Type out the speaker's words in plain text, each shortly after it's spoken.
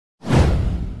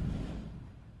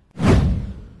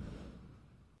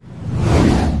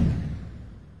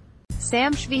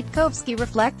Sam Switkowski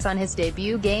reflects on his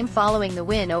debut game following the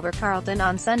win over Carlton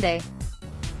on Sunday.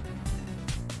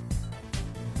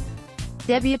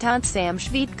 Debutant Sam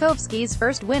Switkowski's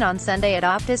first win on Sunday at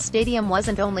Optus Stadium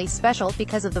wasn't only special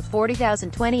because of the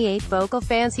 40,028 vocal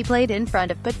fans he played in front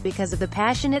of, but because of the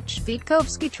passionate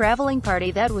Switkowski traveling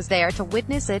party that was there to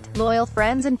witness it. Loyal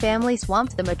friends and family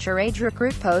swamped the mature age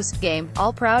recruit post-game,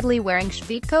 all proudly wearing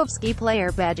Switkowski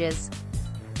player badges.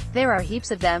 "There are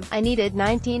heaps of them. I needed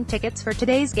 19 tickets for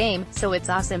today's game, so it's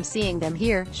awesome seeing them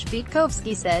here,"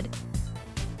 Switkowski said.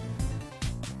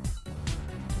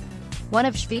 One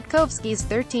of Switkowski's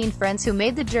 13 friends who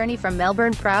made the journey from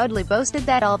Melbourne proudly boasted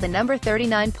that all the number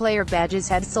 39 player badges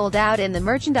had sold out in the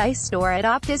merchandise store at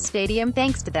Optus Stadium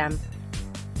thanks to them.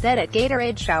 That at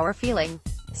Gatorade shower feeling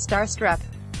starstruck.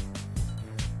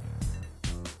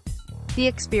 "The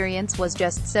experience was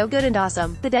just so good and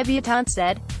awesome," the debutant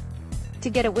said. To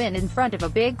get a win in front of a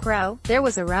big crowd, there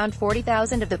was around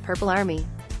 40,000 of the Purple Army.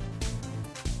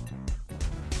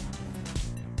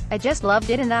 "I just loved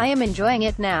it and I am enjoying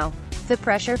it now." The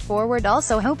pressure forward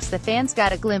also hopes the fans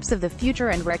got a glimpse of the future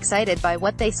and were excited by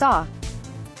what they saw.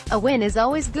 "A win is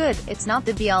always good, it's not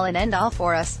the be-all and end-all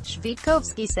for us,"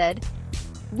 Switkowski said.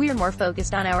 "We're more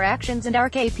focused on our actions and our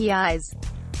KPIs.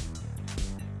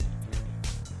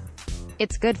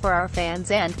 It's good for our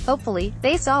fans and, hopefully,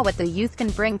 they saw what the youth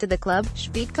can bring to the club."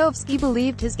 Switkowski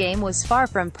believed his game was far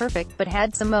from perfect but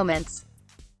had some moments.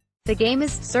 "The game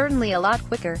is certainly a lot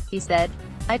quicker," he said.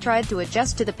 "I tried to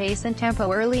adjust to the pace and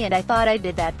tempo early and I thought I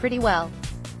did that pretty well.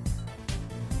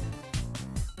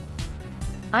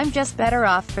 I'm just better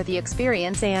off for the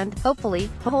experience and,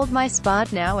 hopefully, hold my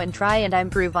spot now and try and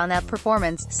improve on that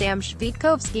performance." Sam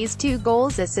Switkowski's 2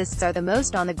 goals assists are the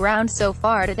most on the ground so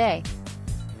far today.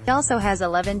 He also has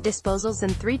 11 disposals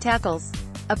and 3 tackles.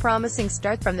 A promising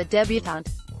start from the debutant.